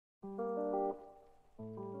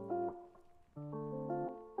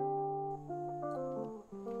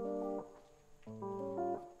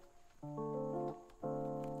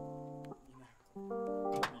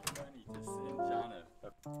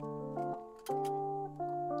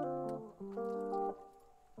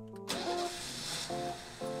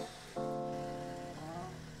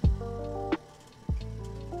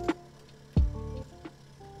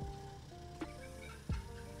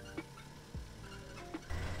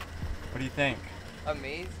do you think?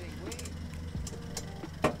 Amazing. Wait.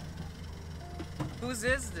 Whose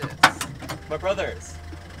is this? My brother's.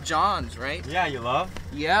 John's, right? Yeah, you love?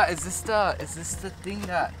 Yeah. Is this the thing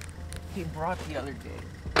that he brought the other day?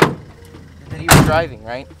 That he was driving,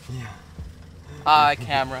 right? Yeah.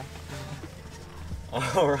 Camera.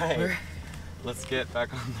 All right. Let's get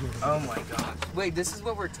back on the road. Oh my gosh. Wait, this is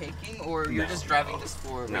what we're taking, or you're just driving this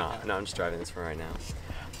for right now? No, I'm just driving this for right now.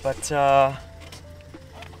 But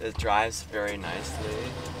it drives very nicely.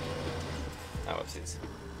 Oh, whoopsies.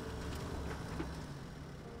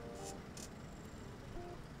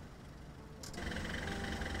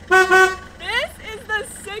 This is the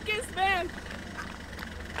sickest van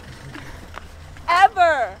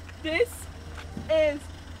ever. This is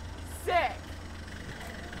sick.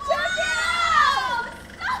 Check it out!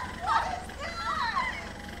 What is that?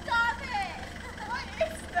 Stop it! What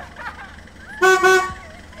is that?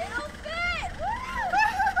 It'll fit!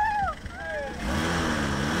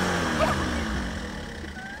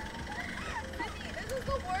 Sydney, this is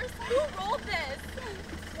the worst. Who rolled this?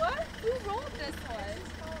 What? Who rolled this one?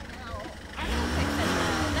 Oh no. I'm gonna fix it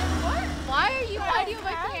now. Then what? Why do you have a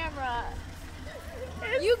camera?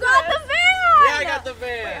 You got the van! Yeah, I got the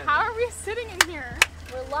van. Wait, how are we sitting in here?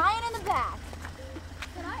 We're lying in the back.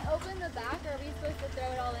 Can I open the back, or are we supposed to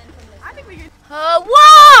throw it all in from this? I think we could.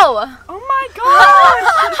 Whoa! Oh my gosh!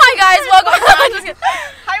 Hi guys, welcome.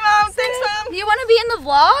 Hi mom, thanks mom. You want to be in the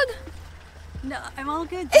vlog? No, I'm all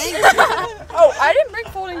good. Thanks. Oh, I didn't bring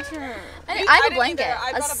folding chairs. I have a blanket,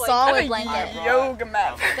 a solid blanket. Yoga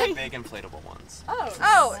mat. Big inflatable ones.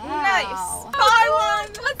 Oh, nice. Buy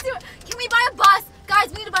one. Let's do it. Can we buy a bus? Guys,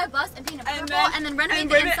 we need to buy a bus and paint it purple and then renovate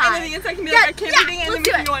the inside. And then the inside can be like a camping and then we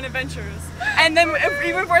can go on adventures. And then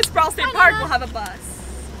even for Sproul State Park, we'll have a bus.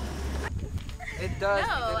 It does.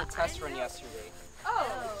 No, we did a test run yesterday.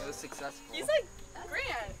 Oh. It was successful. He's like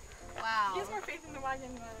grand. Wow. He has more faith in the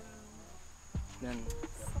wagon Then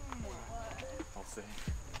someone. I'll see.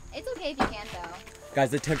 It's okay if you can't though. Guys,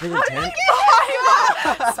 the tent for the tent.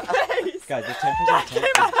 Space. Guys, the tent for the tent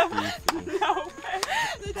is beefy. No way.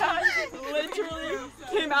 That literally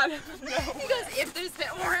came out of nowhere. He goes, if there's bit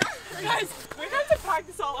more. Guys, we have to pack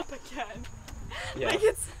this all up again. Yeah. Like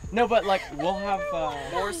it's. No, but like we'll have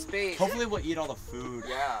more space. hopefully we'll eat all the food.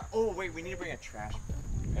 Yeah. Oh wait, we need to bring a trash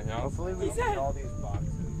bag. And hopefully we He said- eat all these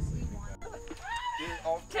boxes.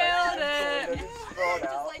 Killed it.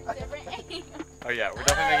 Just like different angles. Oh yeah, we're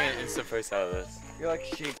definitely making an Insta post out of this. You're like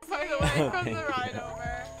sheep. By the way, from the ride over.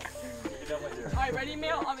 Alright, ready,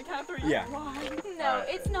 Mail? On the count of 3. Yeah. 1, No,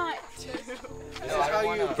 it's not. 2. This is how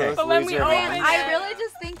you. Okay. But when we open it, I really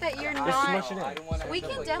just think that you're Just not. smush it in. I don't wanna We end up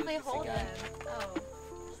can like definitely this hold again. it. Oh.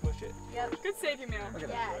 Smush it. Yep. Good save, Mail.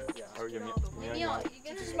 Yes. Oh, you mean? Emil, you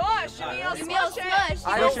get to Smush! Emil, Emil, smush it! smush. I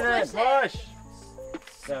You don't can smush it. Push!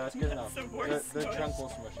 Yeah, that's good enough. That's the worst The smush. trunk will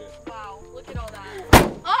smush it. Wow, look at all that.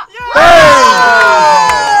 Oh!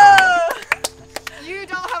 You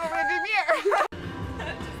don't have a rearview mirror!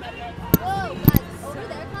 Whoa, guys, over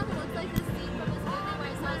there kind of looks like the scene from this movie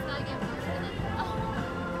where someone's gotta get murdered and then.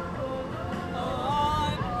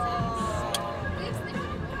 We have snippet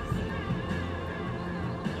noodles.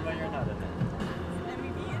 But you're not in it.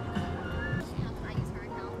 I use her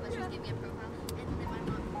account, but she was giving me a profile, and then my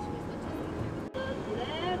mom, she was switching.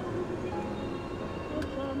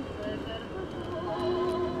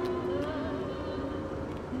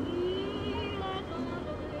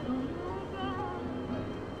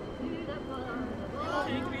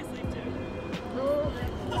 Can we sleep too?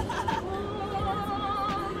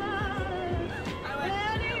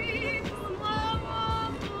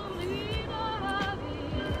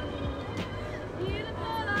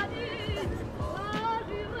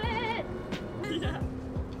 Yeah.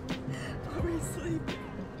 Are we sleeping?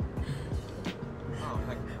 Oh,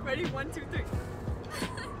 my. Ready? 1, 2, 3.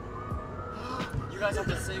 You guys have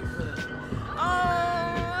to sing for this one.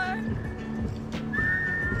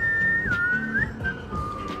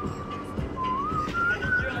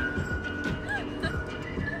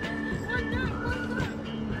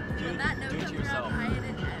 When that note comes around, I hit it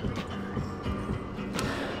every time.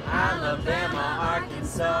 Alabama,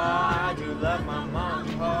 Arkansas, I do love my mom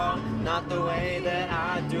and pa, not the way that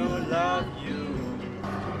I do love you.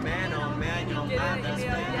 Man, oh man, you're my best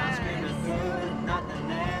friend, I'm screaming through, not the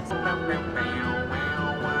next.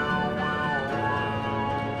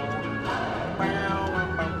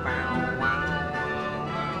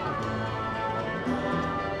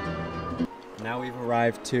 Now we've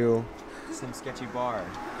arrived to some sketchy bar.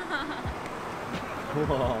 Cool.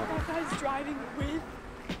 That guy's driving with.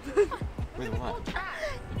 With what? You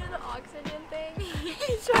know the oxygen thing?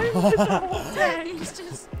 He's driving with the whole tank. He's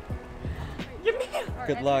just. Give me.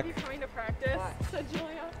 Good luck. Coming to practice, said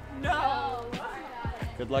Julia. No.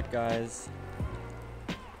 Good luck, guys.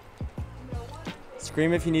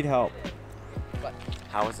 Scream if you need help. What?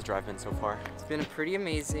 How has the drive been so far? It's been pretty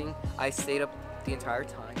amazing. I stayed up the entire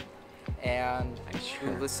time, and we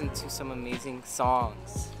listened to some amazing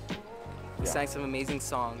songs. We sang some amazing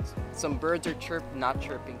songs. Some birds are not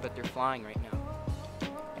chirping, but they're flying right now,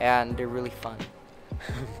 and they're really fun.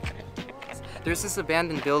 There's this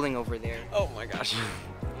abandoned building over there. Oh my gosh.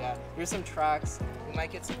 Yeah, there's some tracks. We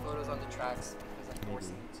might get some photos on the tracks because I'm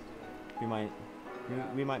forcing you to do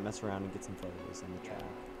it. We might mess around and get some photos on the track.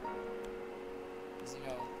 Because you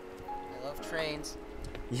know, I love trains.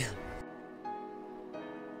 Yeah.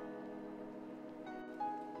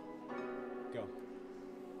 Go.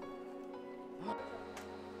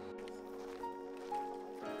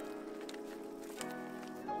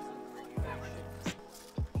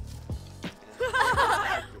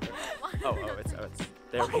 Oh, it's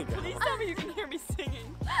there we go. Please tell me you can hear me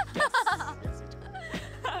singing. Yes, yes, you do.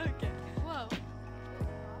 Okay. Whoa.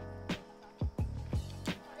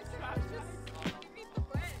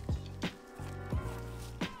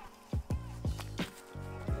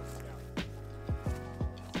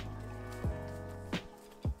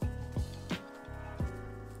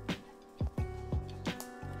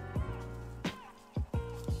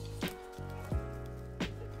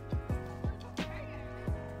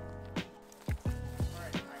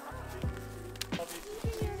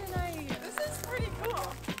 This is pretty cool.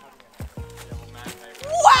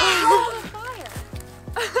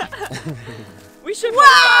 We should.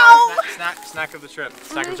 Wow! Snack of the trip.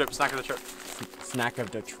 Snack of the trip. Snack of the trip. Snack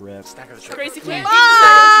of the trip. Snack of the trip. Gracie can't.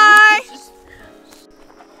 Bye!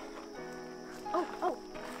 Oh, oh.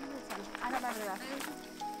 I don't remember the rest.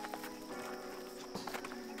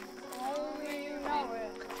 Only you know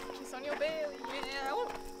it. She's on your belly. Yeah. Oh.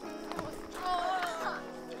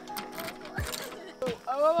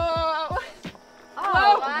 Oh.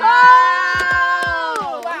 Oh, wow.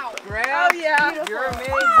 Wow. Grant, Oh, yeah. you're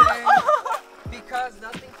amazing. Because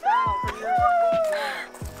nothing fell from your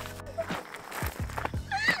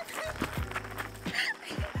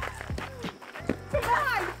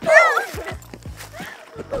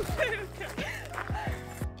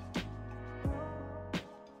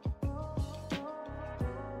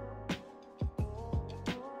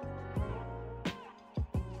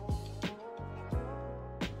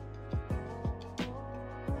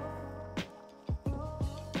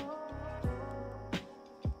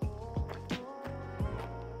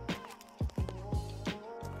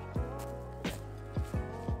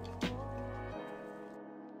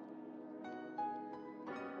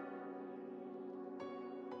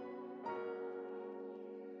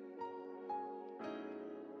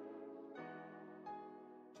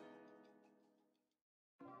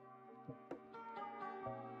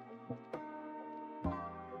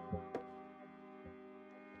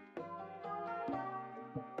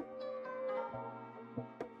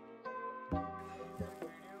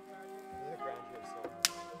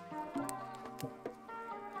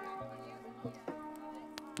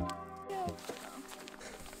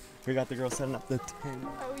We got the girl setting up the tent.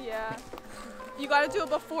 Oh yeah. You gotta do it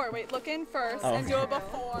before. Wait, look in first and do it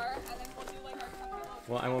before, and then we'll do like our coming up.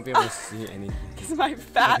 Well, I won't be able to see anything. This is my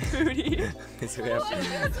fat booty. So we have,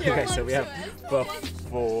 okay, so we have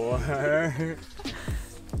before. Okay,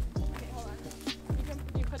 hold on.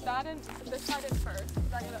 You put that in, this side in first,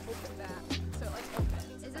 because I gotta open that. So it like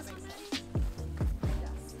opens. Is this one?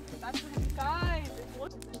 Yes. That's guys.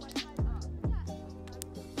 Look.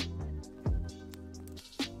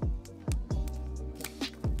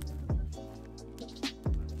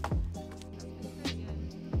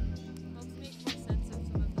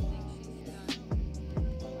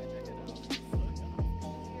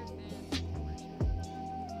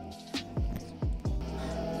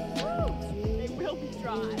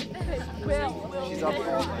 She's up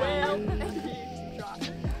all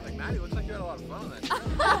Like Maddie, looks like you had a lot of fun on that.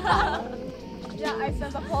 Yeah, I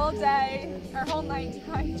spent the whole day, or whole night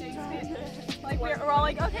trying to like we're all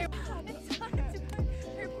like, okay. It's time to put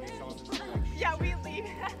her pants. Yeah, we leave.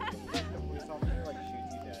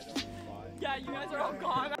 Yeah, you guys are all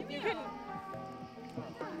gone. You can.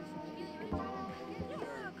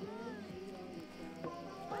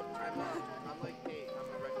 I'm like, hey, I'm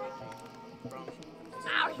a refugee from.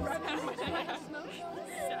 Ow, you ran out of my hand.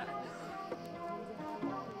 Yeah.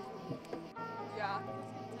 Yeah.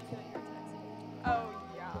 Oh,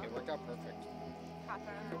 yeah. It worked out perfect.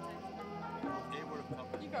 They would have come.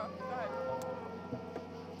 You go. Go ahead.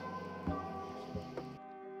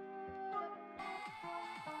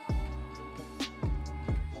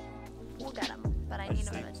 We'll get them, but I need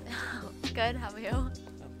them. Good, how about you? Oh,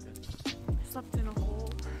 good. slept in a hole.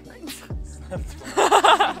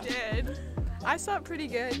 I did. I slept pretty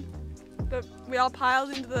good, but we all piled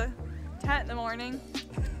into the tent in the morning.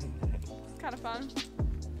 It's kind of fun.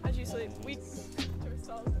 How'd you sleep? We to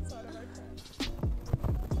ourselves inside of our tent.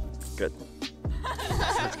 Good.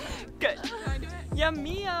 Good. Can I do it?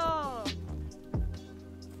 Yummy-o.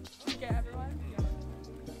 Okay, everyone.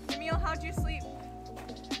 Emil, how'd you sleep?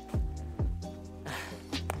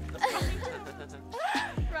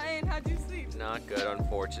 Ryan, how'd you sleep? Not good,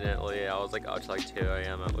 unfortunately. I was like up to like 2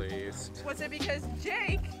 a.m. at least. Was it because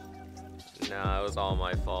Jake? No, it was all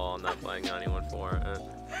my fault. I'm not blaming anyone for it.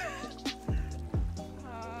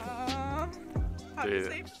 How'd you Dude,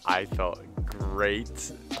 sleep? I felt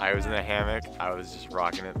great. I was in a hammock. I was just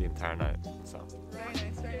rocking it the entire night. So. Very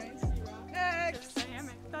nice, very nice. Next. The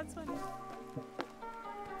hammock. That's funny.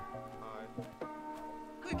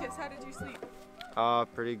 Lucas, how did you sleep?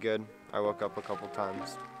 Pretty good. I woke up a couple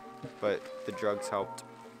times, but the drugs helped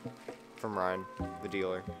from Ryan, the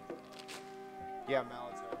dealer. Yeah,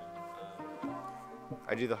 Mallets.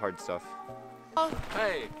 I do the hard stuff.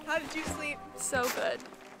 Hey! How did you sleep? So good.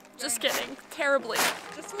 Just kidding. Terribly.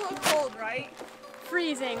 Just a little cold, right?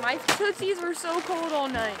 Freezing. My tootsies were so cold all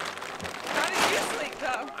night. How did you sleep,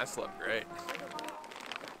 though? I slept great.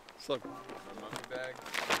 Slept in a monkey bag.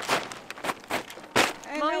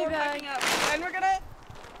 And Mommy now we're bag. packing up. And we're gonna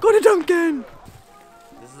Go to Duncan!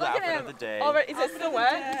 This is the look at outfit him. of the day. All right, is it still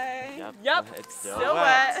wet? Yep. It's Still still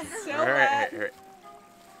wet. Still wet.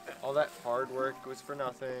 All that hard work was for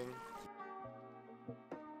nothing.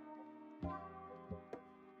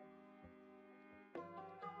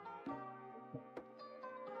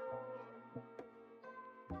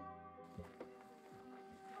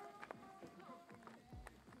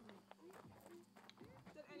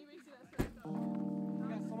 Did anybody see that story though? You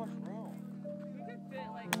got so much room. We could fit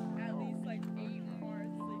like at least like 8 more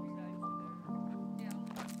sleeping bags in there.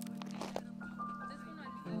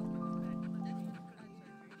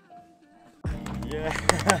 Yeah.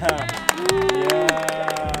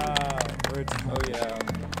 Oh yeah.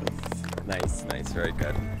 Nice, nice, very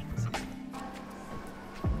good.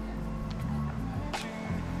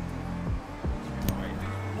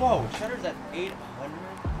 Whoa, Shutter's at 800?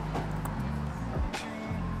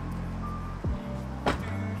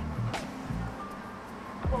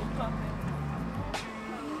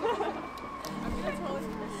 I'm gonna tell this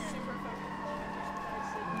super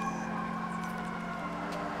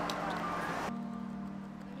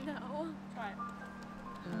No. Try it.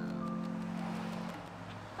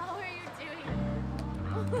 How are you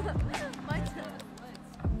doing? My toes.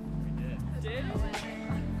 Did?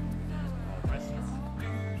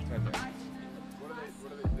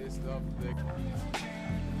 What are they based off?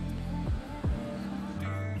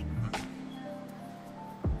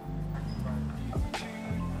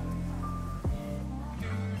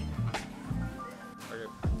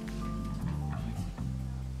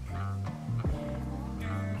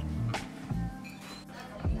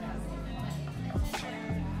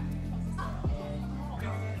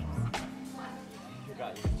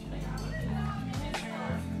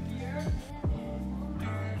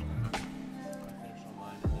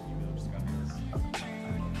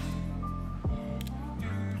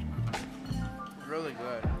 Really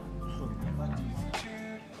good.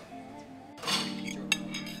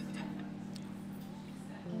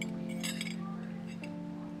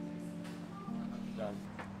 Done.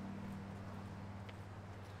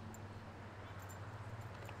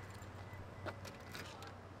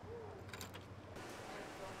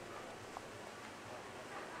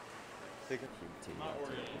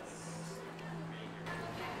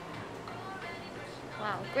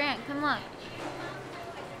 Wow, Grant, come on.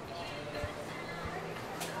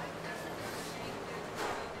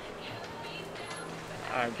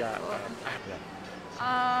 I got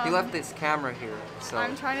He left this camera here, so.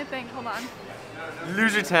 I'm trying to think. Hold on.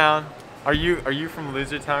 Loser Town. Are you from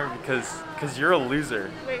Loser Town? Because you're a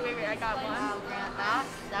loser. Wait. I got one. Wow, Grant, that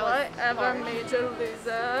was Whatever hard. major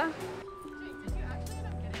loser.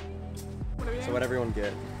 What are we So doing? what everyone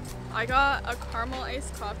get? I got a caramel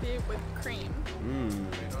iced coffee with cream. Mmm.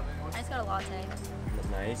 I just got a latte.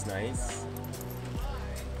 Nice, nice.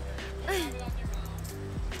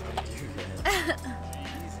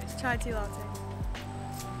 Chai tea latte.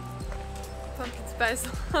 Pumpkin spice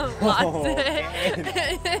latte.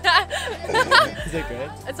 Is it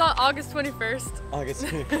good? It's on August 21st. August.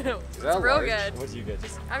 It's that real large? good. What did you get?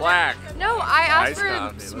 Just Black. No, I asked Iced for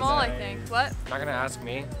coffee, small, I what's think. What? Not gonna ask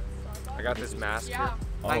me. I got this mask. Yeah.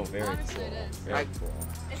 oh, very cool. Very I- cool.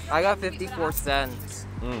 I got 54 cents.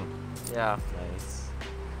 Mm. Yeah. Nice.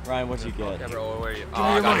 Ryan, what'd you get? Yeah, bro, where are you?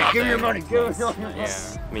 Give me your money. Give me your money.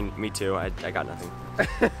 Yeah. Me too. I got nothing.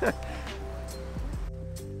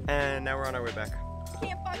 And now we're on our way back.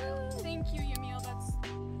 Thank you, Yamil. That's.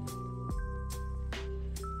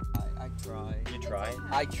 I tried. You try?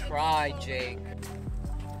 I tried, Jake.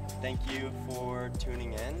 Thank you for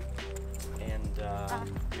tuning in, and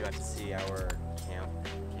you got to see our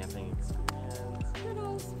camping experience.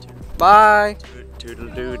 Bye. Toodle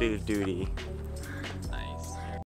doody doody.